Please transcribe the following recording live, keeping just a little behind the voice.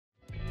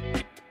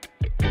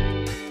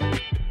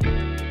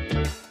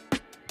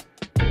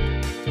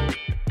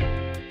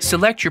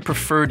Select your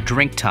preferred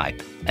drink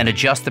type and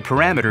adjust the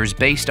parameters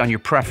based on your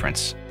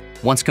preference.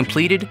 Once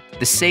completed,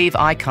 the Save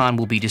icon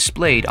will be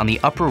displayed on the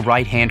upper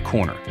right-hand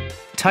corner.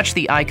 Touch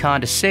the icon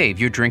to save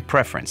your drink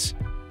preference.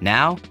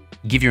 Now,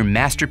 give your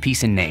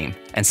masterpiece a name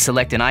and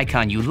select an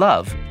icon you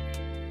love,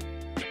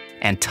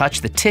 and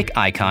touch the tick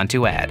icon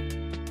to add.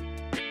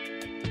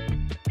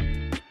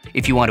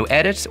 If you want to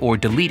edit or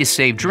delete a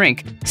saved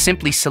drink,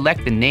 simply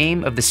select the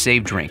name of the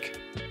saved drink.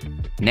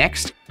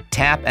 Next,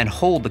 tap and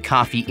hold the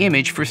coffee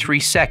image for 3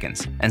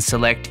 seconds and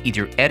select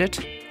either Edit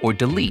or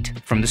Delete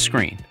from the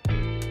screen.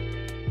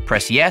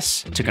 Press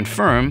Yes to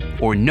confirm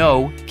or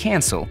No,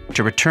 Cancel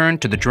to return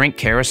to the drink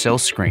carousel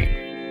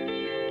screen.